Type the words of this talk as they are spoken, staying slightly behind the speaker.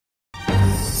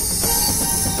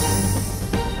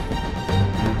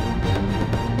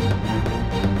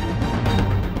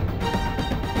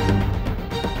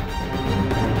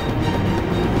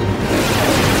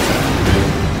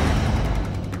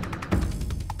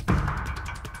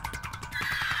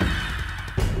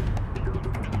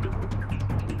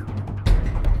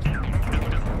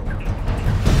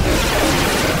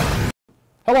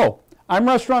I'm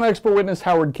restaurant expert witness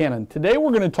Howard Cannon. Today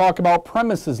we're going to talk about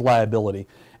premises liability.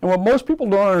 And what most people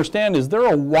don't understand is there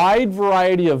are a wide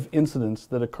variety of incidents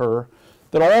that occur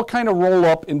that all kind of roll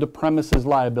up into premises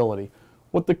liability.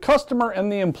 What the customer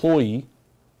and the employee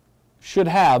should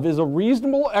have is a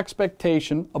reasonable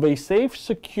expectation of a safe,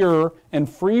 secure, and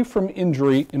free from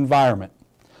injury environment.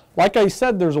 Like I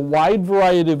said, there's a wide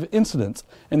variety of incidents,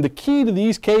 and the key to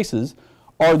these cases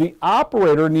are the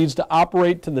operator needs to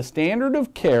operate to the standard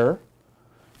of care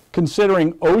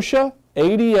considering OSHA,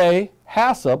 ADA,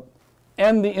 HACCP,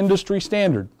 and the industry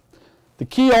standard. The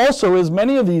key also is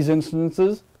many of these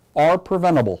instances are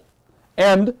preventable,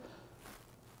 and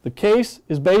the case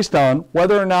is based on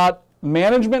whether or not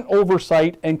management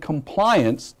oversight and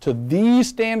compliance to these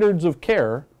standards of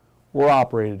care were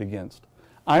operated against.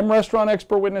 I'm restaurant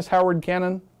expert witness Howard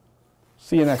Cannon.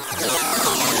 See you next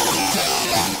time.